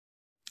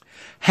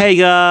Hey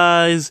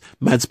guys,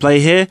 Mads Play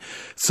here.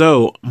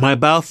 So, my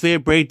BALTHIER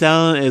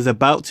breakdown is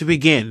about to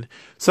begin.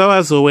 So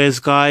as always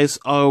guys,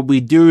 I'll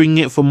be doing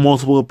it from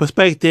multiple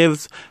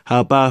perspectives,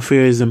 how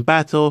BALTHIER is in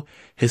battle,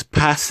 his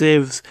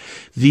passives,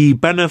 the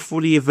banner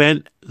for the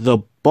event, the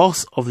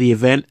boss of the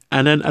event,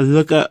 and then a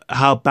look at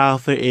how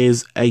BALTHIER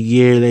is a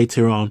year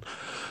later on.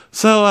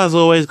 So as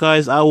always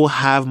guys, I will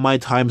have my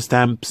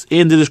timestamps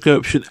in the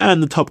description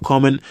and the top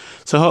comment,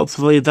 so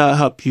hopefully that'll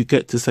help you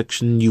get to the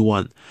section you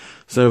want.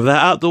 So with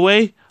that out the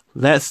way,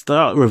 let's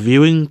start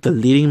reviewing the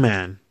leading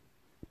man.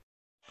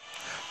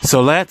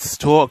 So let's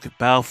talk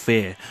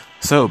BALTHIER.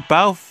 So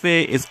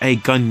BALTHIER is a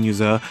gun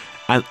user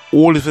and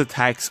all his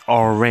attacks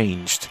are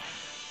ranged.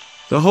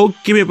 The whole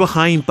gimmick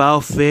behind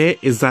BALTHIER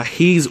is that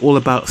he's all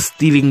about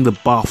stealing the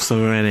buffs of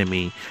an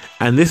enemy.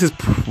 And this is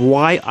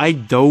why I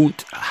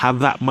don't have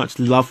that much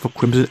love for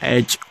Crimson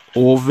Edge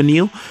or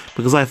Vanille,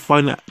 because I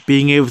find that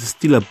being able to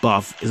steal a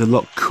buff is a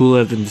lot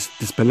cooler than just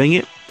dispelling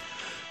it.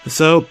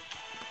 So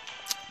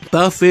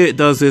BALTHIER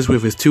does this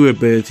with his two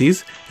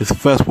abilities. His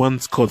first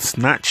one's called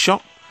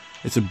Snapshot.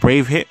 It's a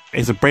brave hit.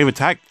 It's a brave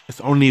attack.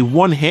 It's only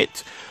one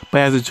hit, but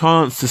has a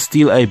chance to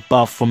steal a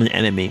buff from an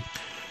enemy.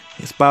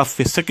 It's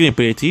BALTHIER's second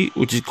ability,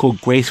 which is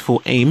called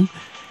Graceful Aim.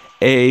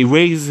 It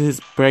raises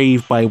his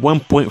brave by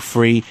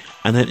 1.3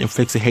 and then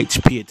inflicts a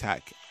HP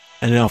attack.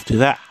 And then after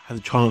that, has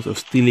a chance of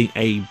stealing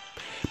a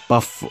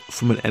buff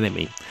from an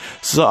enemy.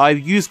 So I've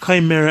used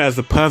Chimera as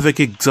the perfect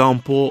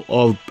example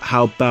of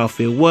how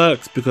BALTHIER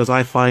works, because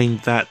I find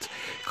that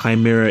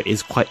Chimera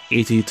is quite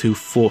easy to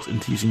force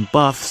into using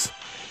buffs.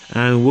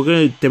 And we're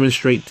going to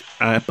demonstrate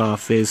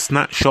BALTHIER's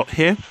Snapshot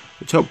here,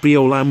 which hopefully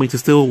will allow me to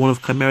steal one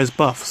of Chimera's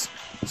buffs.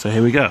 So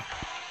here we go.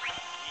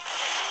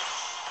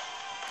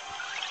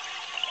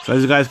 So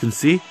as you guys can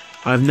see,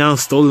 I've now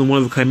stolen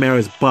one of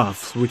Chimera's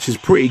buffs, which is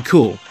pretty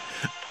cool.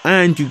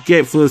 And you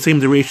get for the same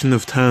duration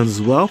of turns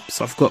as well.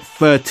 So I've got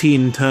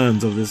 13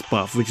 turns of this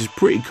buff, which is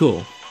pretty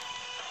cool.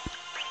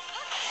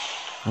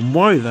 I'm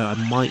worried that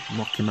I might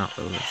knock him out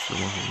though. That's the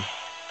one thing.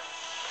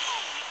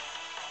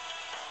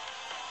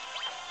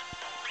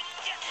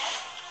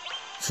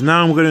 So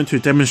now I'm going to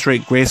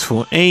demonstrate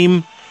Graceful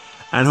Aim,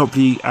 and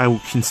hopefully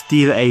I can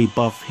steal a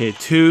buff here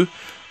too.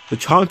 The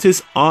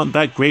chances aren't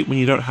that great when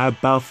you don't have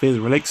BALTHIER's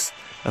relics.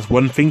 That's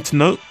one thing to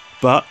note.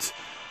 But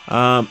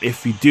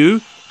if you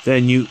do,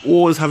 then you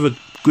always have a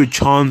good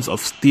chance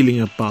of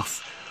stealing a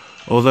buff.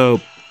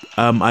 Although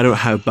I don't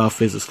have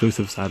BALTHIER's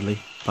exclusive, sadly.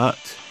 But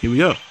here we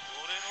go.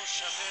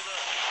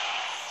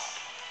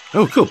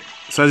 Oh, cool.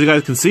 So as you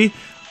guys can see,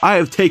 I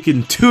have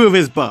taken two of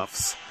his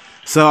buffs.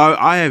 So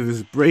I have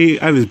his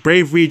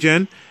brave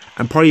regen,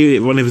 and probably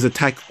one of his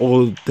attack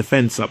or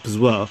defense up as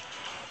well.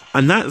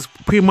 And that's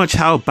pretty much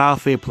how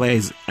BALTHIER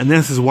plays, and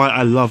this is why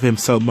I love him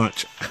so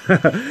much,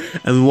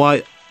 and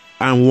why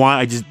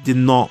I just did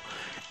not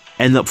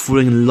end up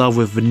falling in love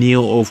with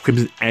Vanille or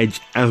Crimson Edge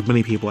as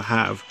many people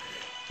have.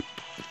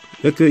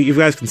 Look, you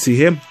guys can see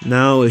him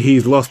now.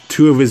 He's lost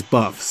two of his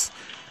buffs,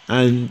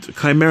 and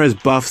Chimera's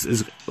buffs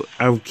is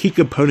a key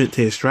component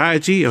to his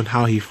strategy on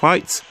how he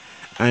fights,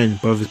 and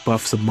both his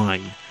buffs are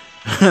mine,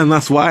 and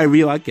that's why I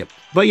really like it.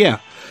 But yeah.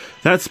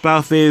 That's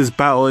BALTHIER's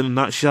battle in a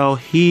nutshell.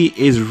 He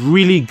is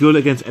really good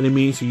against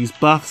enemies who use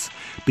buffs,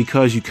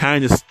 because you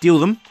can just steal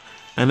them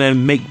and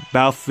then make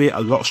BALTHIER a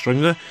lot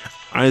stronger.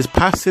 And his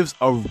passives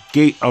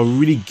are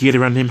really geared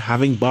around him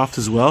having buffs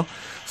as well.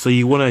 So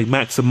you want to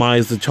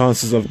maximize the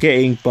chances of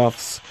getting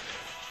buffs.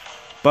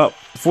 But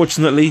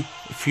fortunately,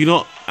 if you're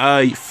not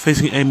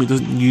facing an enemy who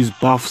doesn't use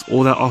buffs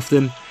all that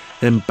often,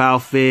 then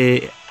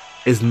BALTHIER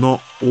is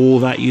not all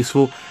that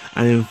useful,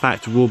 and in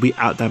fact will be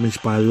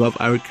outdamaged by a lot of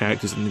other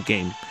characters in the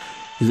game.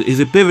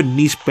 He's a bit of a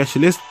niche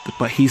specialist,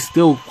 but he's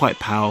still quite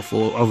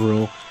powerful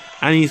overall,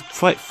 and he's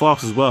quite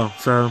fast as well,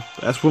 so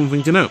that's one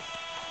thing to note.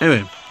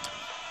 Anyway,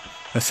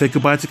 let's say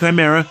goodbye to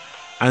Chimera,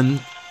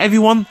 and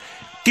everyone,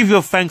 give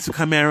your thanks to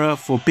Chimera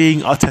for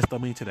being our test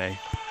dummy today.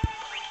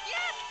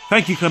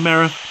 Thank you,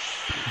 Chimera.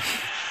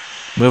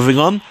 Moving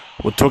on,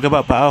 we'll talk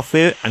about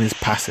BALTHIER and his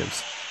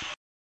passives.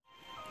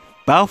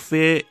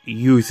 BALTHIER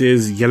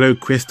uses yellow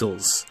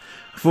crystals.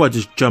 I thought I'd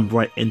just jump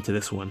right into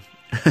this one.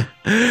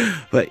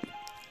 But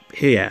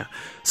yeah,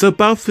 so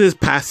BALTHIER's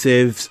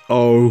passives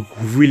are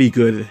really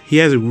good. He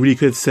has a really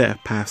good set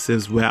of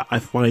passives where I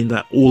find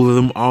that all of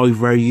them are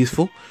very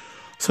useful.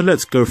 So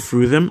let's go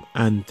through them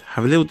and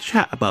have a little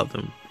chat about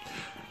them.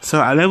 So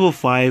at level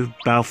 5,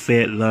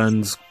 BALTHIER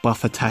learns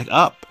buff attack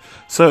up.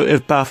 So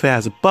if BALTHIER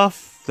has a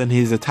buff, then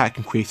his attack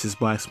increases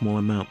by a small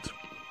amount.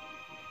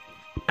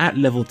 At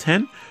level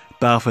 10,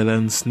 BALTHIER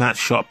learns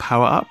Snapshot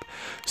power up.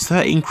 So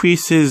that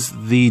increases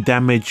the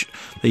damage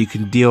that you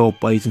can deal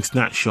by using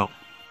Snapshot.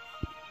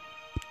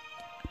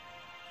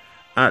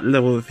 At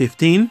level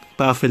 15,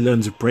 BALTHIER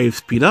learns Brave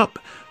Speed Up,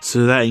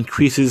 so that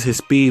increases his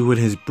speed when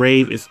his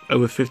Brave is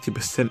over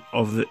 50%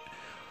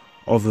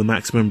 of the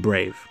maximum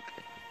Brave.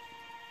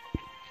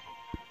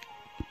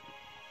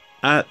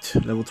 At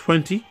level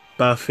 20,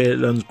 BALTHIER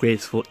learns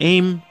Graceful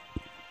Aim,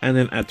 and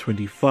then at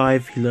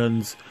 25 he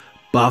learns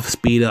Buff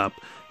Speed Up,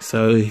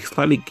 So he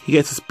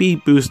gets a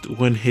speed boost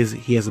when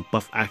he has a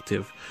buff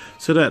active.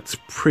 So that's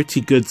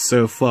pretty good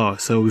so far.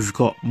 So we've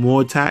got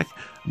more attack,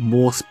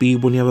 more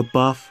speed when you have a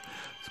buff,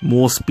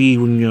 more speed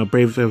when your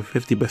brave is over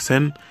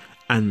 50%,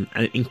 and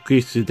an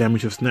increase to the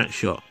damage of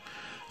snapshot.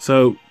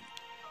 So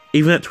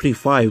even at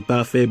 25,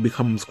 BALTHIER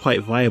becomes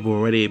quite viable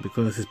already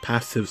because his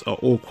passives are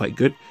all quite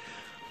good.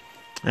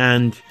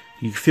 And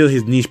you feel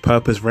his niche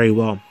purpose very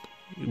well.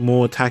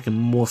 More attack and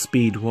more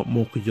speed, what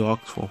more could you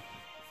ask for?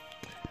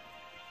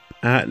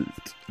 At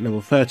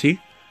level 30,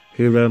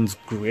 he runs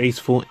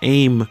Graceful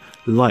Aim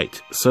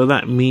Light. So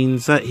that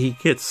means that he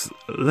gets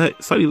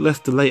slightly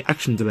less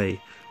action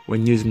delay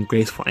when using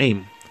Graceful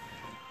Aim.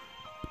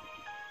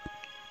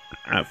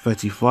 At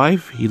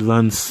 35, he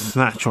learns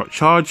Snapshot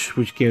Charge,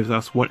 which gives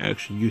us 1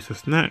 extra use of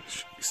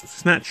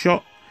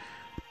Snapshot.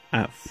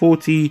 At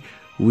 40,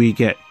 we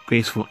get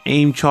Graceful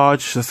Aim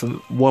Charge, that's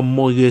 1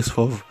 more use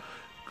of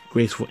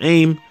Graceful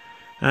Aim,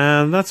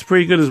 and that's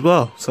pretty good as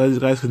well. So as you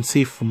guys can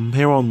see from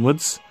here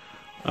onwards,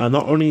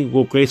 not only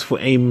will Graceful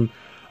Aim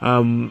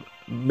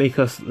make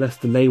us less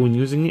delay when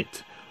using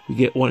it, we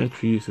get 1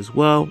 extra use as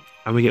well,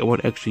 and we get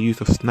 1 extra use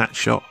of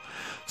Snapshot.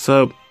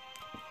 So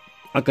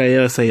like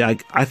I say,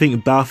 I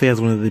think BALTHIER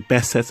has one of the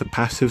best sets of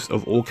passives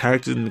of all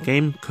characters in the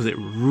game, because it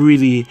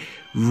really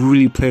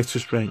plays to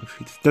strength.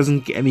 It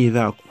doesn't get any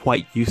that are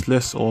quite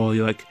useless, or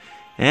you're like,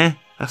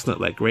 that's not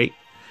that great.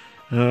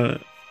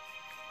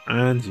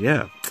 And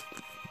yeah,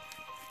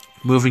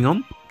 moving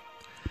on.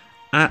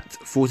 At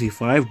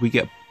 45, we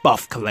get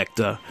Buff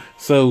Collector.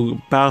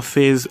 So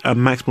BALTHIER's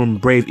maximum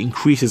brave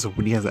increases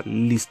when he has at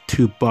least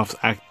 2 buffs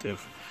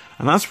active,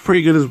 and that's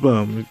pretty good as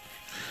well.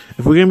 If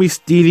we're going to be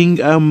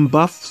stealing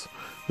buffs,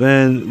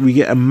 then we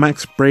get a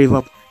max brave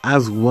up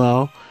as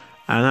well,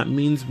 and that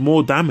means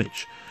more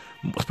damage,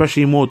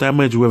 especially more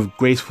damage with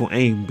Graceful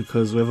Aim,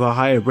 because with a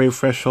higher brave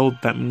threshold,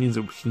 that means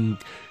that we can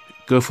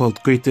go for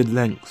greater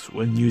lengths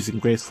when using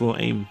Graceful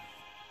Aim.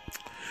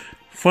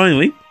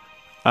 Finally,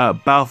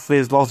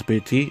 BALTHIER's last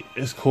ability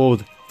is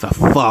called the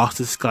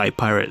Fastest Sky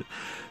Pirate.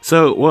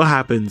 So what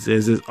happens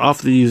is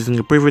after using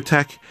a brave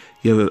attack,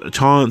 you have a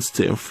chance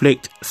to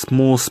inflict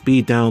small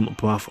speed down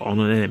buff on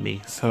an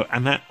enemy.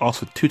 And that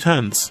lasts for 2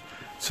 turns.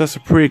 So that's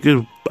a pretty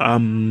good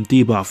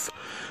debuff.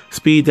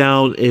 Speed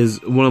down is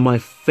one of my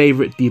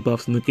favourite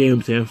debuffs in the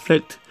game to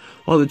inflict.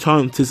 While the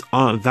chances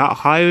aren't that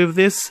high with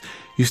this,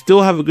 you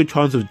still have a good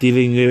chance of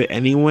dealing with it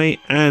anyway,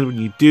 and when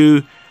you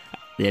do,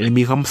 the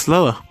enemy becomes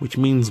slower, which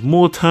means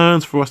more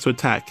turns for us to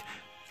attack.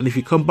 And if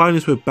you combine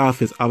this with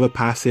BALTHIER's other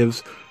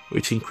passives,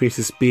 which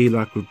increases speed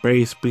like with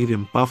brave speed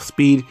and buff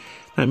speed,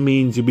 that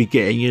means you'll be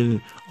getting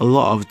in a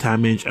lot of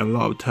damage and a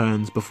lot of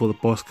turns before the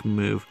boss can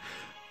move.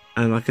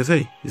 And like I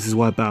say, this is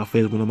why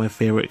BALTHIER is one of my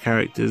favourite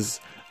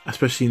characters,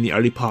 especially in the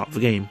early part of the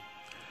game.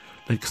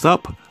 Next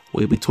up,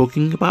 we'll be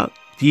talking about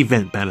the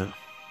event banner.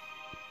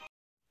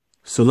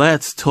 So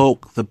let's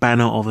talk the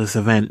banner of this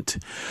event.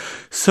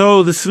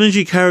 So the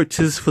synergy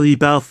characters for the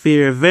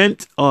BALTHIER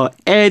event are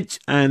Edge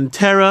and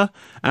Terra,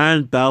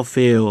 and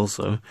BALTHIER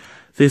also.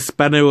 This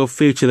banner will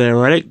feature their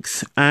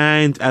relics,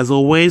 and as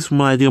always,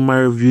 when I do my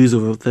reviews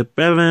of the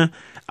banner,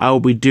 I will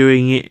be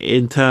doing it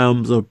in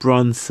terms of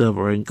bronze,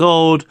 silver, and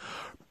gold.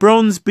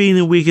 Bronze being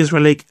the weakest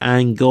relic,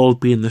 and gold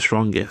being the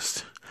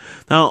strongest.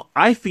 Now,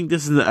 I think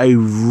this is a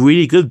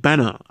really good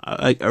banner,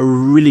 like a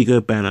really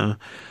good banner.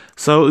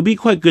 So it'd be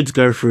quite good to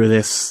go through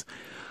this.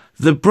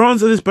 The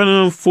bronze of this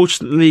banner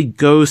unfortunately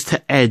goes to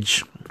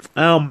Edge.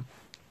 The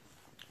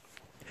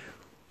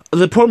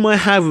problem I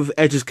have with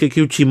Edge's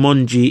Kikuchi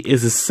Monji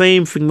is the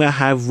same thing that I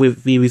have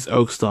with Vivi's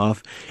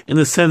Oakstaff, in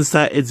the sense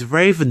that it's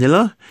very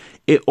vanilla.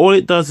 All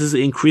it does is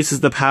it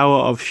increases the power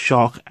of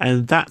shock,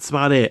 and that's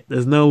about it.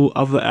 There's no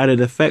other added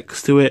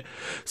effects to it,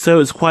 so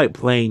it's quite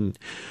plain.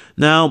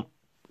 Now,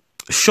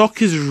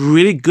 shock is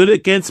really good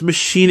against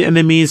machine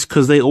enemies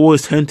because they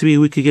always tend to be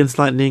weak against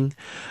lightning,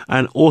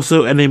 and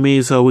also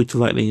enemies are weak to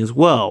lightning as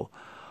well.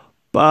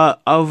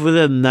 But other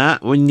than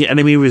that, when your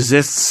enemy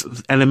resists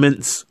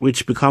elements,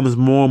 which becomes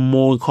more and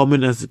more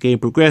common as the game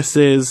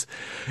progresses,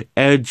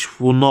 Edge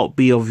will not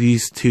be of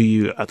use to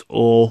you at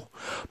all.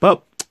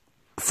 But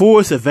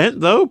for this event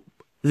though,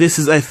 this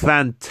is a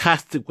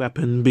fantastic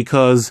weapon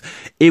because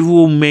it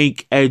will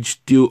make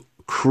Edge do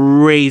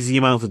crazy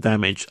amounts of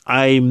damage.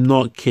 I'm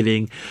not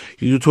kidding.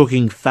 You're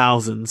talking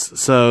thousands.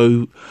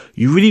 So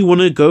you really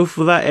want to go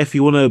for that. If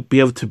you want to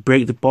be able to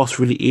break the boss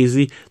really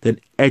easy,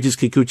 then Edge's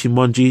Kikuchi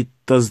Monji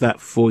does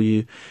that for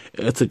you.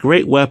 It's a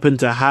great weapon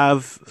to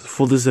have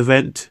for this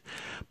event,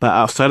 but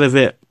outside of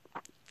it,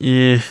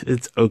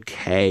 it's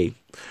okay.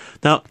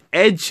 Now,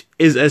 Edge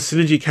is a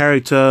synergy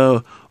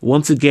character,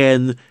 once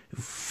again,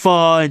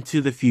 far into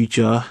the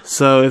future.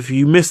 So if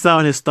you missed out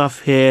on his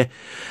stuff here,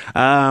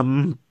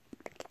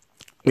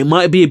 it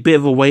might be a bit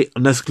of a wait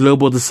unless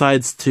Global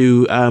decides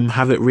to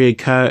have it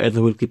reoccur in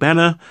the weekly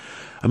banner.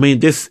 I mean,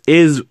 this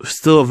is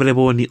still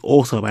available in the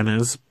auto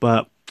banners,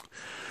 but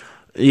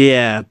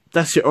yeah,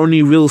 that's your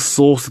only real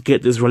source to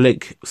get this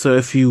relic. So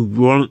if you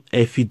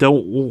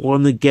don't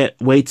want to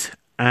wait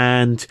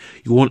and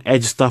you want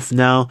Edge stuff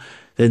now,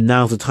 then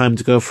now's the time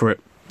to go for it.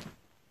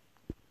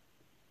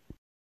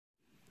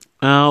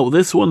 Now,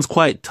 this one's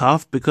quite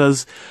tough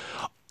because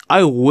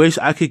I wish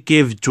I could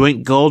give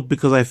joint gold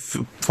because I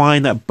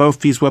find that both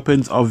these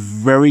weapons are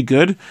very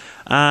good.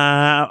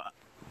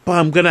 But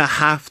I'm gonna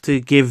have to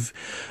give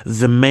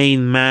the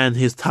main man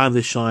his time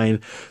to shine.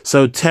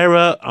 So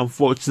Terra,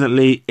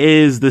 unfortunately,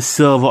 is the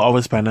silver of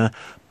his banner.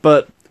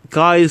 But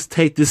guys,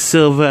 take this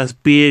silver as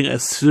being a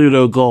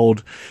pseudo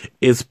gold.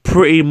 It's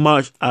pretty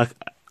much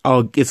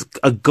it's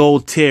a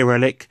gold tier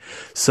relic.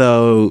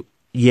 So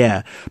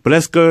yeah, but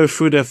let's go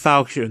through the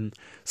falchion.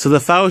 So the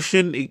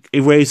falchion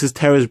erases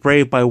Terra's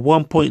Brave by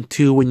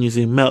 1.2 when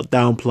using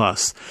Meltdown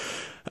Plus.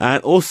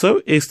 And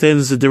also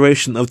extends the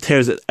duration of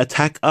Terra's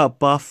attack up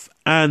buff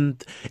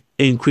and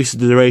increases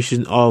the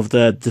duration of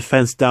the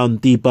defense down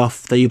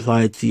debuff that you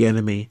apply to the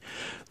enemy.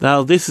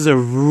 Now this is a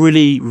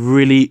really,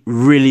 really,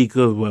 really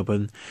good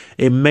weapon.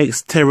 It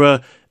makes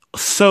Terra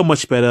so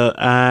much better,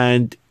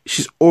 and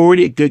she's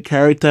already a good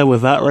character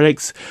without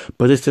relics,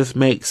 but this just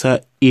makes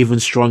her even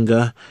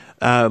stronger.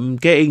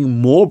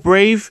 Getting more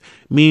brave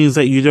means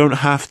that you don't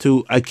have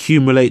to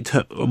accumulate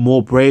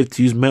more brave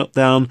to use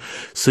Meltdown,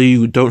 so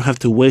you don't have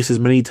to waste as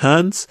many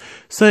turns.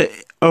 So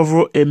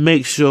overall, it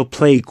makes your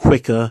play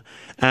quicker,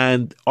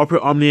 and Opera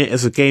Omnia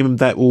is a game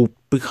that will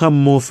become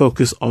more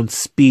focused on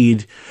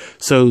speed.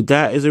 So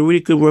that is a really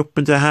good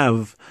weapon to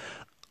have.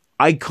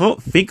 I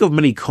can't think of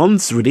many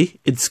cons really.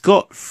 It's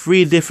got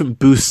 3 different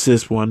boosts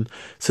this one.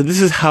 So this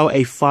is how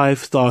a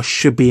 5-star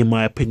should be in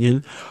my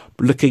opinion,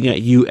 looking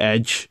at you,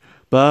 Edge.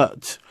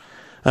 But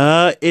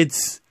it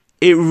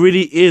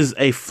really is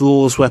a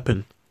flawless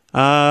weapon.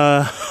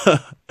 Terra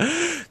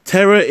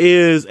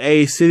is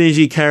a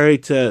synergy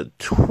character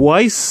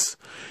twice.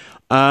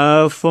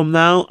 From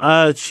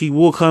now, she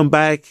will come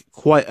back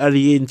quite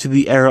early into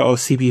the era of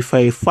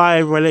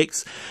CP5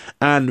 relics,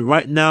 and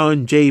right now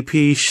in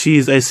JP,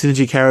 she's a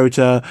synergy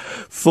character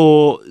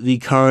for the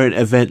current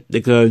event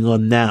that's going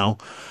on now.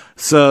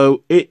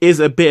 So it is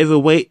a bit of a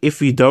wait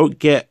if you don't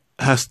get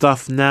her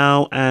stuff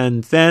now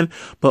and then,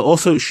 but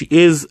also she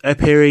is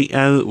appearing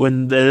and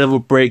when the level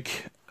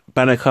break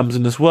banner comes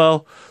in as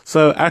well,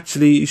 so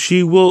actually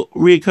she will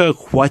reoccur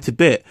quite a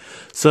bit.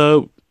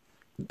 So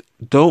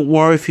don't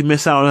worry if you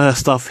miss out on her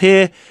stuff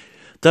here,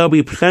 there'll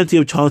be plenty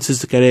of chances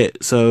to get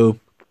it, so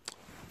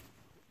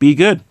be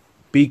good,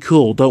 be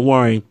cool, don't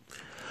worry.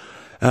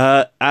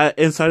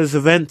 Inside this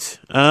event,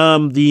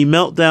 the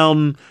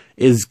Meltdown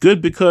is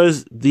good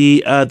because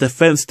the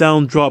defense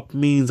down drop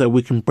means that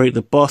we can break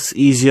the boss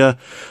easier.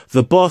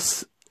 The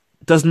boss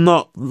does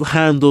not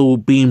handle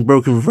being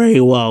broken very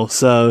well,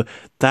 so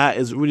that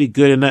is really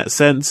good in that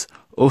sense.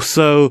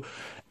 Also,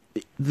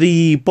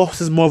 the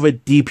boss is more of a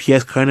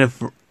DPS kind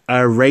of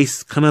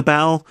race kind of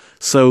battle,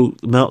 so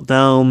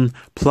Meltdown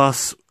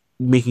plus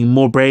making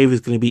more brave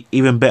is going to be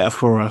even better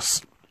for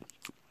us.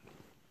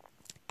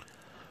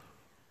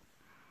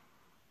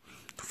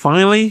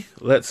 Finally,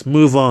 let's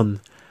move on.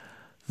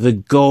 The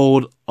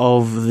gold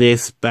of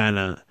this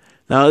banner.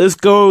 Now this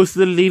goes to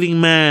the leading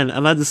man,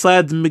 and I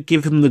decided to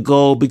give him the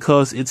gold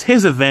because it's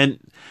his event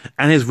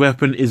and his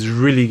weapon is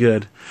really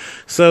good.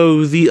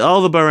 So the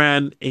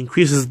Aldebaran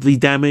increases the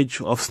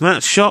damage of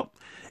Snapshot,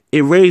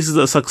 it raises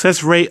the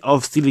success rate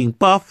of stealing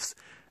buffs,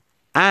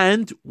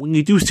 and when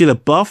you do steal a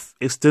buff,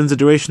 it extends the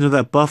duration of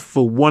that buff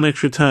for 1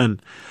 extra turn.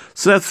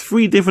 So that's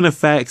 3 different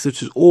effects,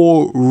 which is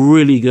all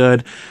really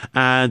good,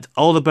 and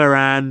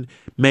Aldebaran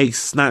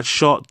makes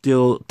Snapshot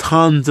deal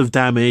tons of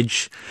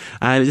damage,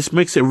 and it just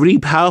makes it a really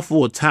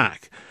powerful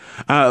attack.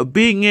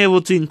 Being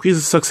able to increase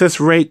the success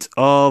rate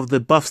of the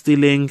buff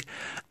stealing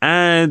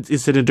and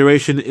extended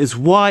duration is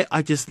why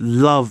I just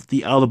love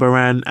the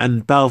Aldebaran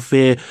and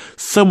BALTHIER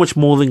so much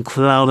more than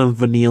Cloud and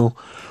Vanille.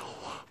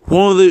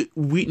 One of the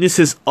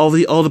weaknesses of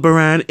the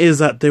Aldebaran is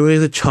that there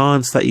is a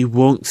chance that you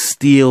won't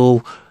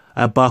steal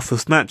a buff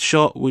of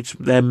Snapshot, which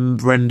then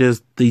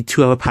renders the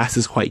 2 other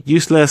passes quite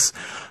useless.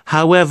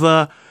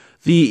 However,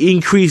 the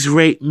increased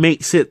rate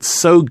makes it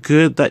so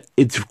good that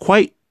it's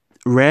quite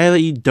rare that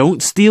you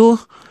don't steal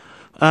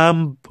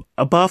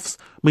buffs.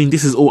 I mean,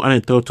 this is all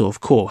anecdotal,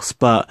 of course,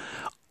 but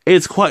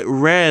it's quite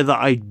rare that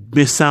I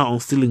miss out on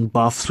stealing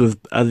buffs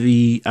with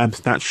the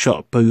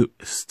Snapshot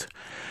boost.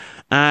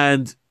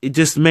 And it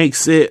just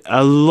makes it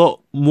a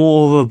lot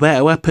more of a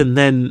better weapon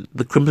than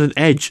the Crimson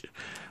Edge,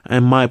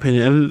 in my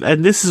opinion.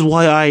 And this is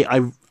why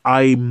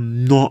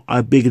I'm not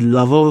a big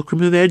lover of the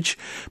Crimson Edge,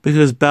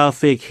 because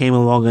BALTHIER came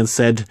along and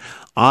said,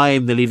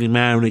 I'm the leading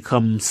man when it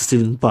comes to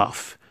stealing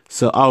buff.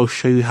 So I'll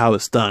show you how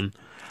it's done.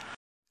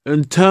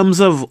 In terms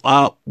of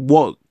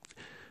what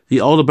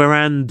the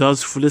Aldebaran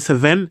does for this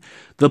event,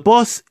 the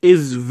boss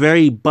is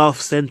very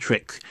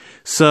buff-centric.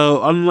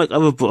 So unlike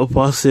other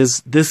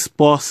bosses, this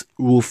boss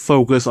will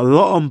focus a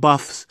lot on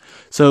buffs.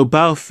 So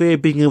BALTHIER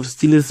being able to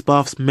steal his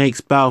buffs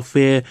makes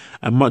BALTHIER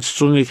a much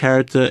stronger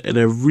character in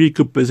a really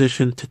good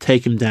position to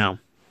take him down.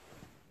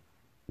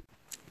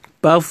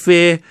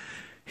 BALTHIER,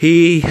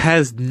 he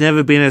has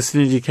never been a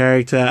synergy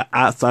character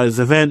outside this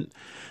event.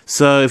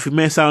 So if you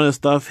miss out on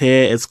stuff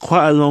here, it's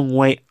quite a long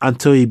wait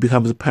until he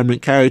becomes a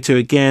permanent character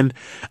again,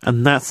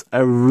 and that's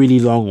a really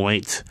long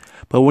wait.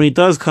 But when he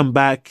does come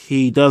back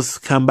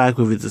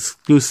with his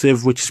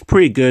exclusive, which is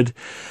pretty good.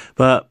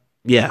 But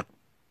yeah,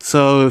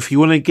 so if you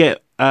want to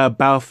get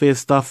BALTHIER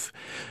stuff,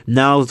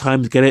 now's the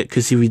time to get it,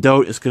 because if you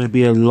don't, it's going to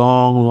be a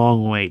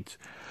long wait.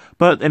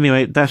 But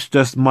anyway, that's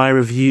just my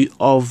review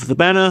of the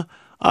banner.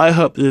 I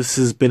hope this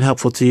has been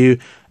helpful to you,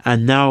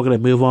 and now we're going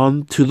to move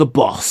on to the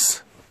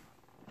boss.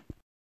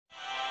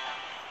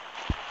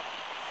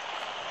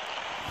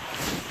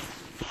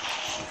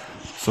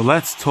 So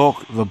let's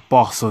talk the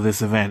boss of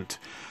this event.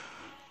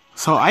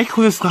 So I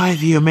call this guy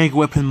the Omega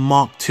Weapon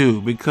Mark II,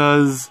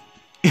 because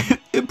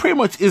it pretty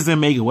much is the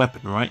Omega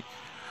Weapon, right?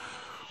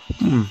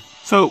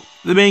 So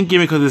the main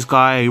gimmick of this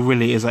guy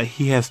really is that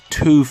he has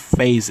 2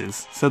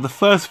 phases. So the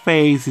first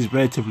phase is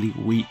relatively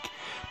weak,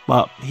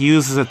 but he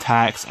uses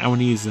attacks, and when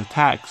he uses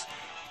attacks,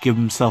 he gives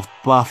himself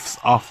buffs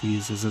after he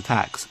uses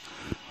attacks.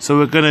 So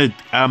we're gonna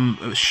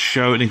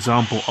show an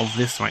example of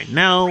this right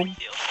now.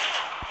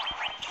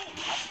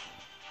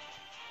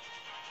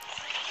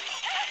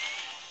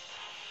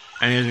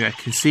 And as you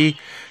can see,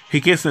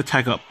 he gets an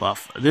attack up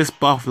buff. This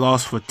buff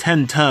lasts for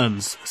 10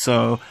 turns,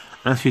 so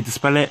once you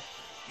dispel it,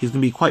 he's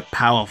going to be quite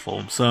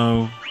powerful.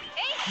 So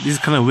this is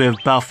kind of where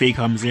BALTHIER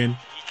comes in,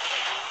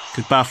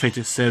 because BALTHIER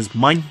just says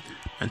mine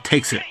and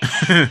takes it.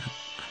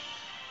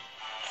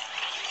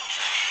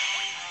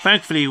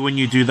 Thankfully, when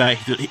you do that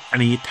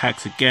and he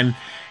attacks again,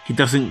 he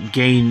doesn't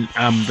gain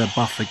the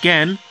buff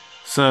again,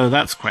 so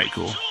that's quite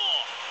cool.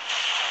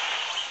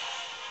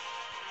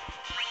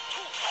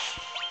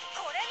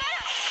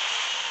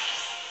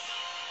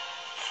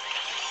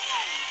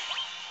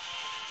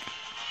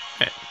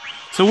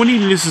 So when he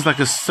loses like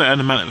a certain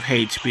amount of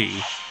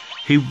HP,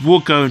 he will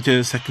go into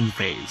the second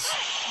phase.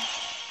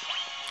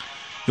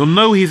 You'll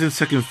know he's in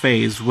second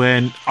phase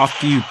when,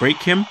 after you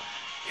break him,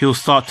 he'll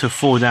start to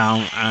fall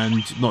down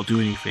and not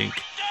do anything.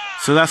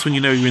 So that's when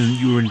you know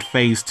you're in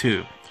phase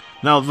 2.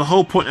 Now the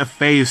whole point of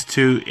phase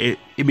 2,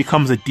 it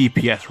becomes a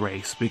DPS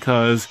race,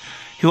 because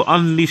he'll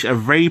unleash a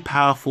very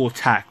powerful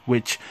attack,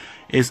 which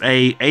is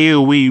a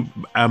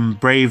AoE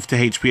brave to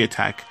HP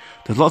attack.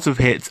 There's lots of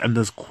hits and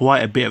does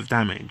quite a bit of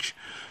damage.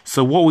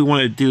 So what we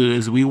want to do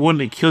is we want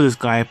to kill this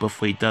guy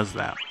before he does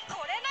that.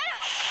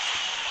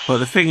 But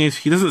the thing is,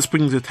 he doesn't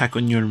spring his attack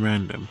on you in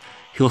random.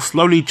 He'll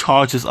slowly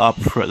charge us up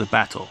throughout the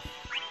battle.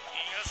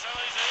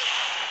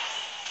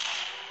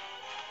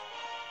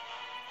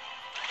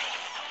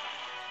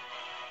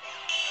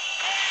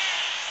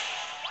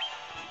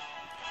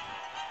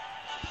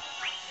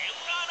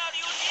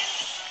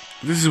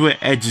 This is where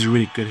Edge is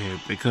really good here,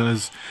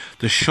 because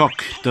the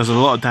shock does a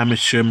lot of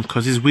damage to him,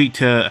 because he's weak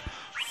to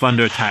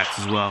thunder attacks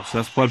as well. So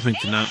that's one thing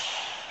to note.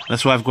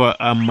 That's why I've got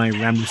my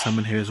rambling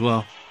summon here as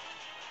well.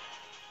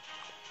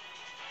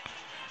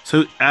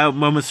 So at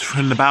moments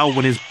from the battle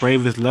when his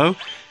brave is low,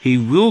 he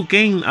will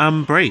gain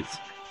brave.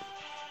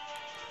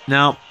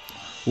 Now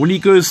when he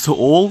goes to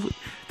all,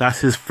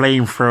 that's his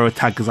flamethrower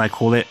attack, as I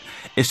call it.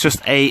 It's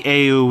just a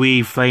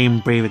AoE flame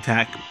brave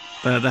attack,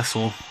 but that's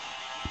all.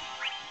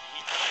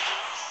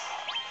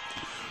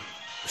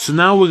 So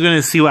now we're going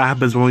to see what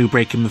happens when we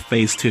break him in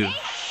phase 2.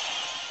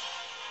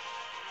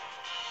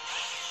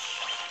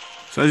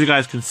 So as you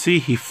guys can see,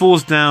 he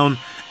falls down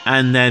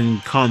and then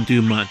can't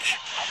do much.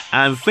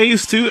 And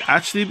phase 2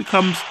 actually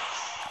becomes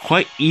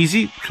quite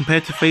easy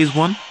compared to phase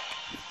 1,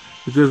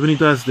 because when he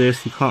does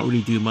this, he can't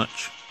really do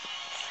much.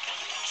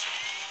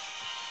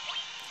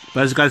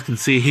 But as you guys can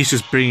see, he's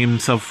just bringing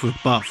himself with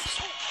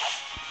buffs.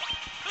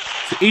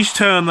 So each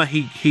turn that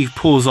he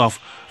pulls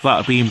off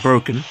without being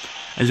broken,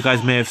 as you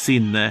guys may have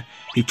seen there,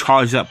 he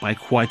charges up by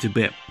quite a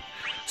bit.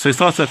 So he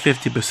starts at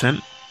 50%,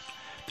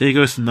 then he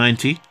goes to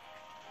 90%,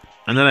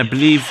 and then I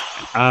believe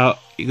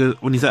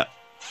when he's at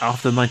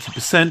after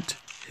 90%,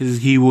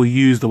 he will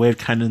use the wave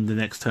cannon the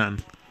next turn.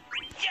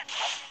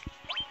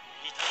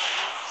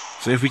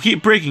 So if we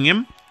keep breaking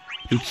him,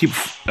 he'll keep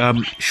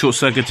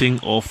short-circuiting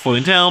or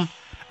falling down,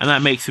 and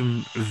that makes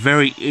him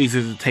very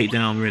easy to take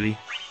down, really.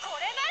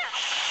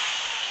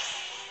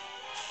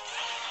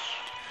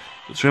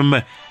 Just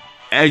remember,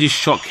 Edge's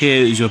shock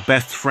here is your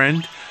best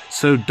friend,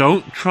 so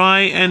don't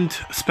try and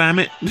spam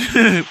it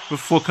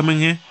before coming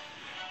here.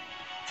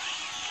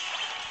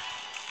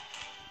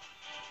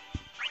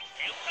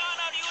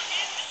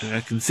 As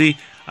I can see,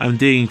 I'm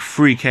doing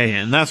 3k,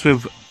 and that's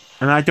with,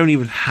 and I don't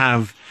even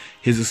have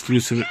his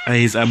exclusive,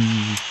 his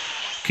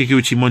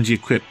Kikuchi Monji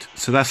equipped,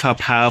 so that's how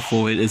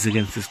powerful it is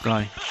against this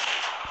guy.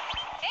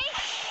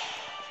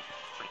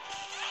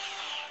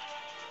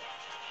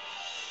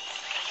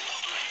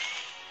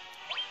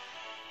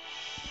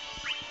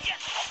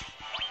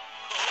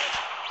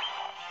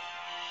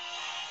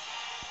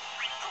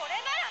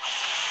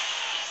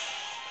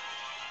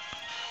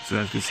 So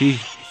as you can see,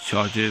 he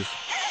charges.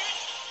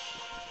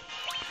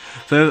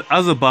 So the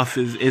other buff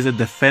is a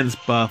defense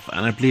buff,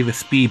 and I believe a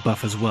speed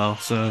buff as well,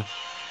 so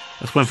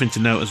that's one thing to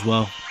note as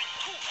well.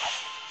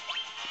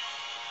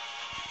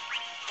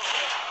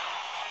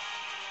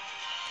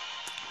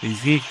 You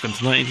see, comes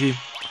to 92.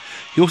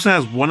 He also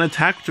has one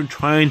attack which I'm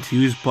trying to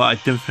use, but I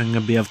don't think I'm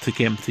going to be able to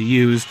get him to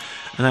use,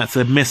 and that's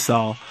a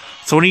missile.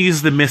 So when he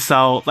uses the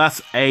missile,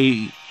 that's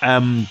a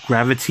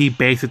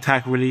gravity-based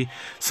attack really.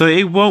 So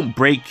it won't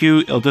break you,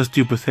 it'll just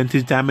do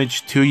percentage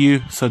damage to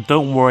you. So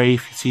don't worry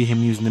if you see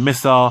him using the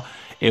missile,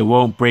 it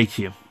won't break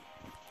you.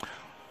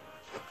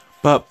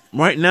 But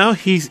right now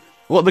he's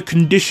got the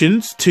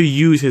conditions to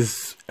use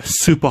his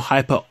super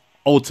hyper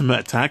ultimate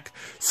attack.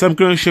 So I'm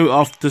going to show it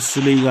off just so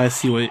you guys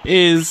see what it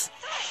is.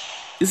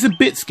 It's a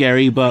bit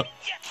scary, but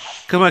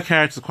because my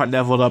character's quite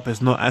leveled up,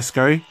 it's not as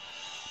scary.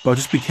 But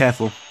just be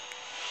careful.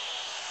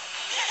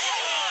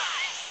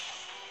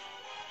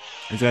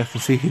 As you guys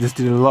can see, he just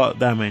did a lot of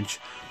damage.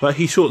 But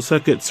he short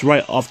circuits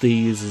right after he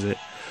uses it.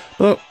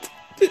 But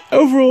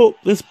overall,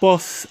 this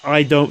boss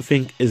I don't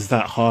think is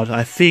that hard.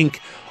 I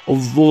think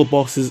of all the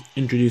bosses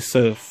introduced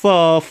so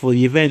far for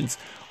the events,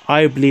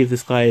 I believe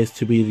this guy is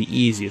to be the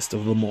easiest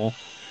of them all.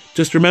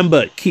 Just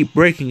remember, keep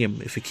breaking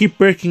him. If you keep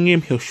breaking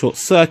him, he'll short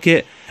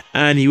circuit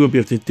and he won't be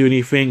able to do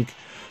anything.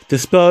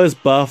 Dispel his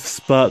buffs,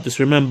 but just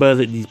remember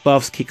that these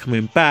buffs keep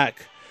coming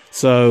back.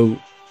 So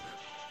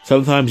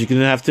sometimes you're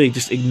going to have to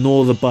just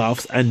ignore the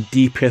buffs and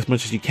DP as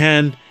much as you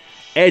can.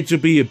 Edge will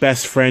be your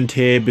best friend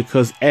here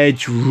because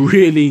Edge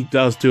really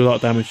does do a lot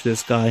of damage to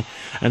this guy.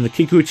 And the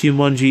Kikuchi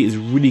Monji is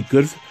really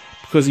good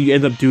because you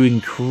end up doing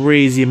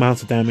crazy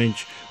amounts of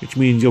damage, which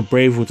means your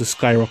Brave will just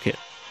skyrocket.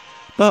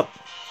 But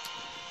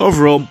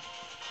overall,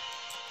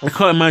 I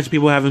can't imagine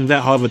people having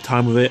that hard of a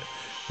time with it.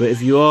 But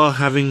if you are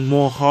having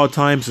more hard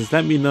times, just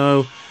let me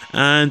know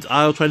and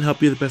I'll try and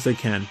help you the best I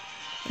can.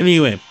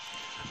 Anyway,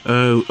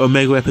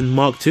 Omega Weapon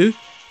Mark II,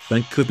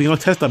 thank you for being on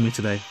test dummy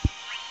today.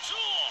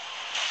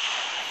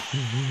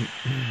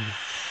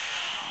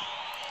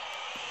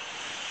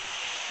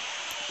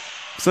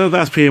 So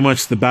that's pretty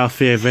much the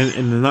BALTHIER event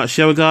in a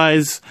nutshell,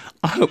 guys.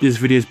 I hope this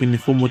video has been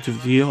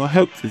informative to you. I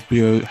hope this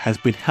video has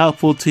been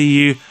helpful to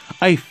you.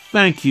 I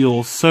thank you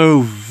all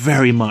so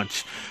very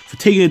much for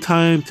taking the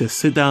time to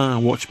sit down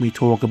and watch me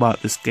talk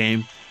about this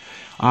game.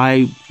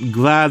 I'm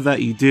glad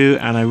that you do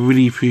and I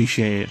really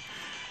appreciate it.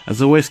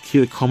 As always,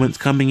 keep the comments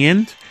coming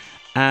in.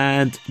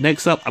 And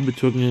next up, I'll be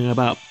talking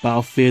about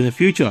BALTHIER in the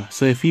future.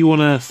 So if you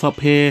want to stop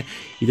here,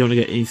 you don't want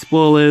to get any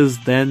spoilers,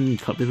 then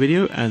cut the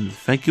video. And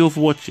thank you all for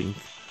watching.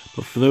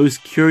 But for those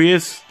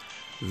curious,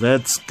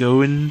 let's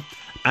go in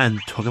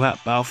and talk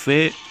about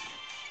BALTHIER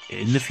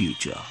in the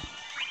future.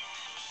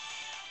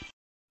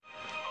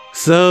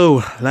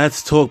 So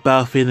let's talk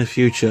BALTHIER in the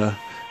future.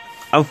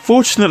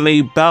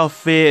 Unfortunately,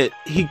 BALTHIER,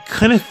 he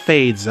kind of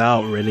fades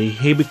out really.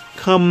 He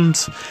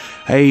becomes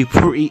a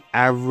pretty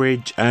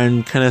average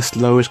and kind of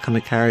slowish kind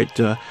of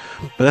character.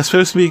 But that's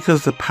supposed to be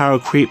because the power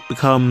creep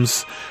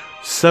becomes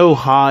so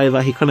high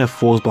that he kind of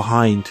falls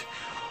behind.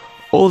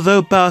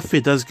 Although BALTHIER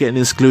does get an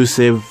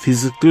exclusive,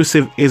 his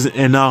exclusive isn't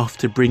enough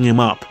to bring him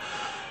up.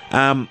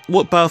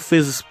 What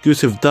BALTHIER's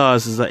exclusive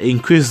does is that it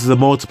increases the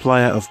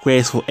multiplier of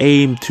graceful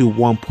aim to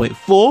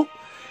 1.4.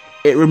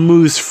 It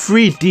removes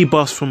 3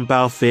 debuffs from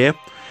BALTHIER,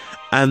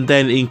 and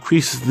then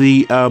increases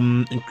the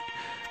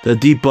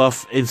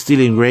debuff in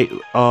stealing rate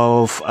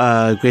of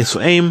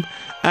graceful aim,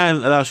 and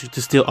allows you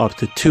to steal up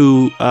to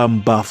 2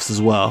 buffs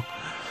as well.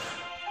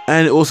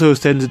 And it also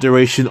extends the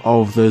duration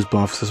of those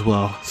buffs as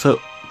well. So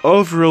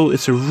overall,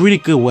 it's a really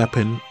good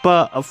weapon,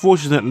 but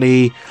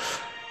unfortunately,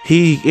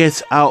 he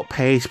gets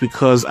outpaced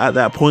because at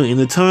that point in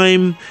the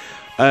time,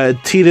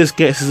 Tidus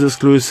gets his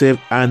exclusive,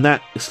 and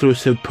that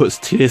exclusive puts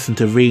Tidus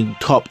into the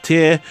top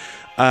tier,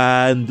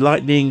 and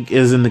Lightning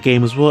is in the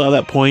game as well at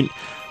that point.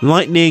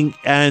 Lightning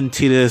and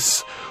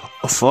Tidus,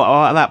 for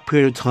at that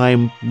period of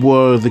time,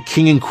 were the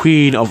king and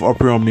queen of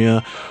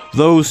Omnia.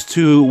 Those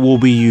two will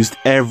be used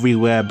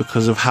everywhere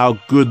because of how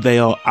good they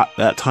are at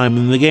that time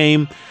in the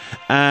game,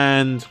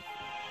 and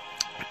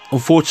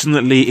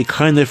unfortunately, it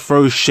kind of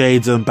throws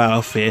shades on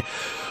BALTHIER.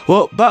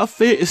 Well,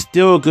 BALTHIER is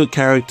still a good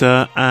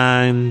character,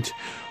 and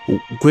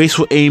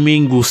graceful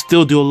aiming will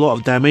still do a lot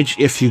of damage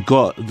if you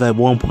got the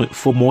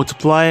 1.4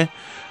 multiplier.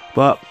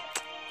 But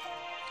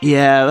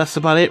yeah, that's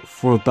about it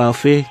for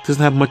BALTHIER.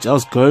 Doesn't have much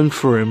else going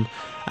for him,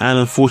 and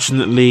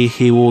unfortunately,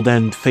 he will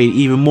then fade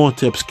even more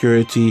to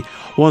obscurity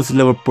once the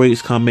level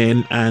breaks come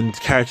in, and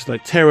characters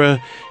like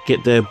Terra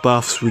get their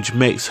buffs, which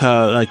makes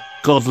her like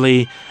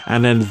godly,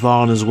 and then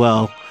Vaughn as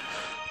well.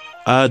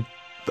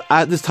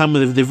 At this time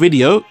of the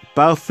video,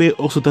 BALTHIER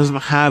also doesn't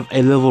have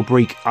a level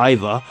break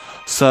either,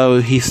 so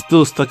he's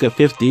still stuck at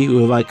 50,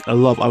 with like a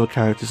lot of other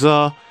characters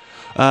are.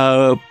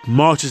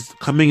 March is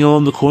coming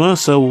along the corner,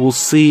 so we'll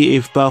see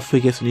if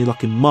BALTHIER gets any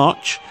luck in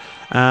March.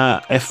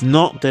 If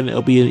not, then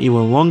it'll be an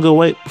even longer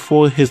wait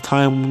before his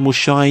time will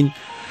shine.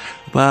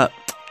 But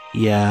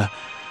yeah,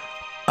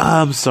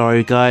 I'm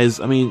sorry guys.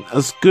 I mean,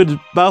 as good,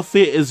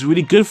 BALTHIER is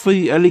really good for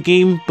the early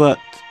game, but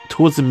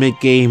towards the mid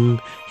game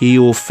he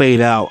will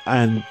fade out,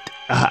 and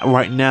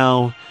right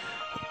now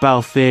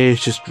BALTHIER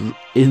is just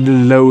in the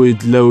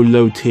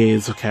low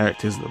tiers of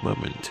characters at the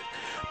moment.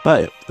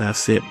 But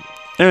that's it.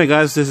 Anyway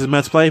guys, this is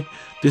Let's Play.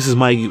 This is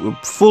my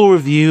full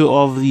review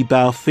of the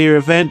BALTHIER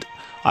event.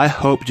 I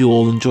hope you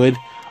all enjoyed.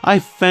 I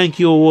thank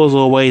you all as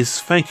always.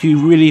 Thank you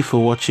really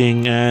for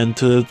watching and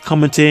to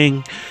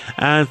commenting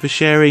and for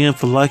sharing and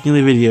for liking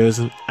the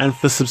videos and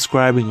for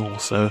subscribing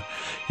also.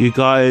 You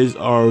guys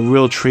are a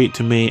real treat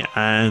to me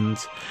and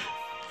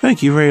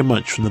thank you very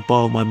much from the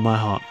bottom of my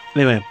heart.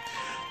 Anyway,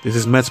 this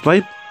is Let's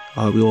Play.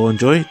 I hope you all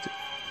enjoyed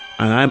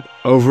and I'm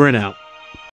over and out.